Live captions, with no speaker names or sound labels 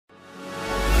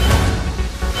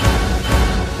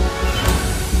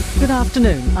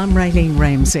afternoon, I'm Raylene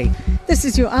Ramsey. This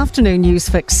is your afternoon news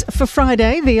fix for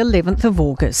Friday, the 11th of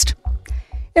August.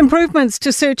 Improvements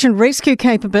to search and rescue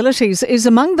capabilities is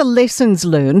among the lessons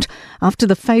learned after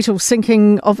the fatal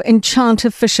sinking of Enchanter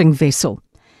fishing vessel.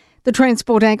 The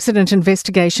Transport Accident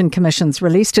Investigation Commission's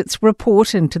released its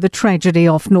report into the tragedy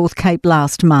off North Cape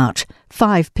last March.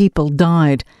 5 people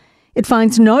died. It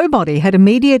finds nobody had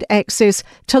immediate access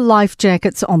to life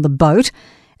jackets on the boat,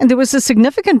 and there was a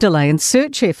significant delay in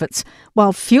search efforts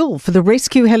while fuel for the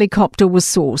rescue helicopter was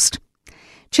sourced.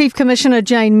 Chief Commissioner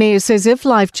Jane Mair says if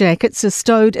life jackets are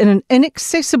stowed in an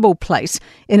inaccessible place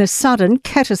in a sudden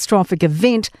catastrophic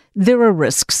event, there are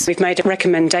risks. We've made a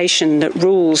recommendation that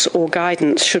rules or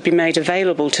guidance should be made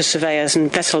available to surveyors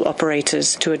and vessel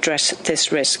operators to address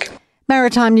this risk.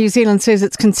 Maritime New Zealand says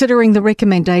it's considering the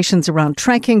recommendations around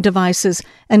tracking devices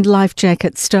and life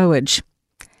jacket stowage.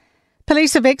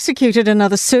 Police have executed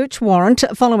another search warrant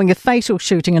following a fatal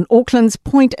shooting in Auckland's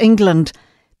Point, England.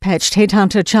 Patched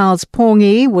headhunter Charles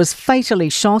Pongi was fatally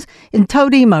shot in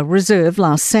Taurima Reserve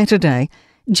last Saturday.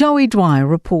 Joey Dwyer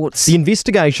reports. The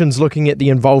investigation's looking at the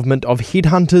involvement of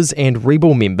headhunters and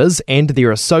rebel members and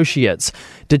their associates.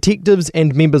 Detectives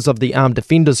and members of the Armed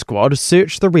Defenders Squad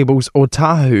searched the rebels'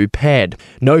 Otahu pad.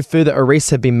 No further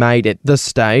arrests have been made at this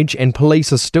stage, and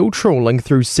police are still trawling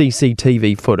through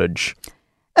CCTV footage.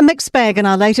 A mixed bag in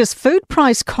our latest food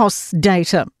price costs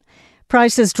data.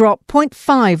 Prices dropped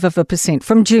 0.5%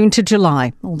 from June to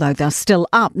July, although they're still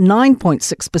up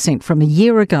 9.6% from a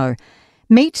year ago.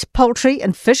 Meat, poultry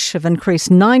and fish have increased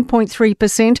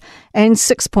 9.3% and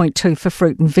 6.2% for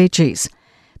fruit and veggies.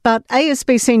 But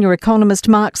ASB senior economist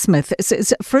Mark Smith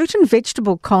says fruit and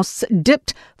vegetable costs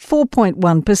dipped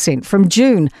 4.1% from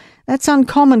June. That's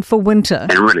uncommon for winter.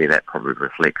 And really that probably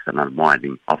reflects an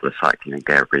unwinding of the Cyclone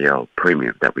Gabrielle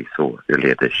premium that we saw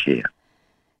earlier this year.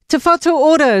 Te Whatu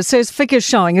Oro says figures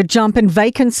showing a jump in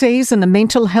vacancies in the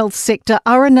mental health sector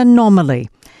are an anomaly.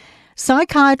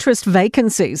 Psychiatrist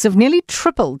vacancies have nearly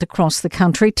tripled across the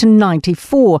country to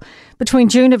 94 between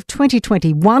June of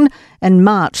 2021 and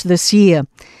March this year.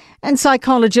 And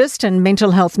psychologist and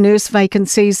mental health nurse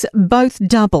vacancies both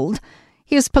doubled.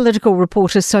 Here's political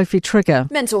reporter Sophie Trigger.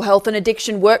 Mental Health and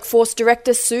Addiction Workforce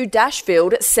Director Sue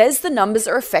Dashfield says the numbers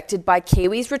are affected by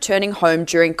Kiwis returning home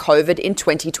during COVID in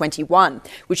 2021,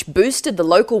 which boosted the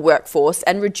local workforce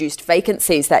and reduced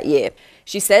vacancies that year.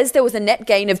 She says there was a net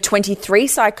gain of 23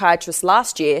 psychiatrists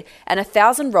last year and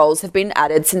 1,000 roles have been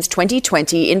added since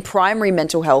 2020 in primary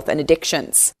mental health and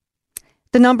addictions.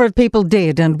 The number of people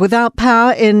dead and without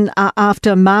power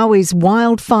after Maui's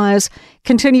wildfires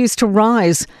continues to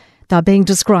rise. They're being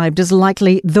described as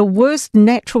likely the worst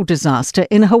natural disaster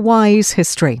in Hawaii's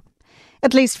history.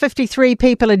 At least 53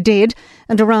 people are dead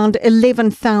and around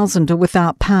 11,000 are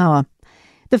without power.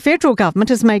 The federal government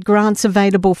has made grants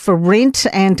available for rent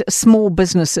and small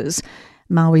businesses.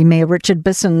 Maui Mayor Richard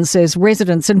Bisson says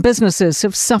residents and businesses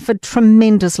have suffered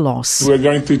tremendous loss. We're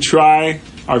going to try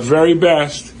our very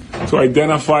best to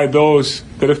identify those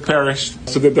that have perished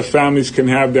so that the families can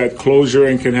have that closure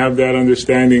and can have that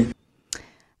understanding.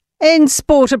 In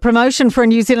sport, a promotion for a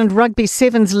New Zealand Rugby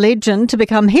Sevens legend to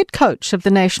become head coach of the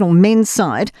national men's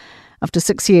side. After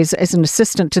 6 years as an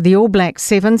assistant to the All Black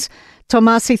Sevens,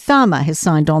 Tomasi Thama has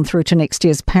signed on through to next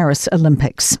year's Paris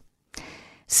Olympics.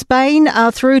 Spain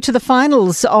are through to the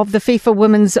finals of the FIFA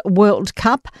Women's World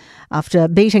Cup after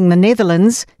beating the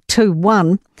Netherlands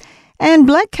 2-1. And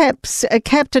Black Caps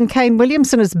captain Kane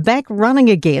Williamson is back running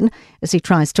again as he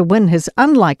tries to win his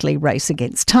unlikely race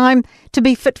against time to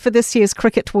be fit for this year's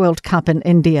Cricket World Cup in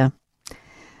India.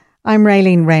 I'm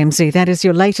Raylene Ramsey. That is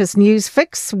your latest news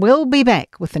fix. We'll be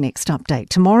back with the next update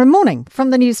tomorrow morning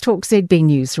from the News Talk ZB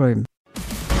newsroom.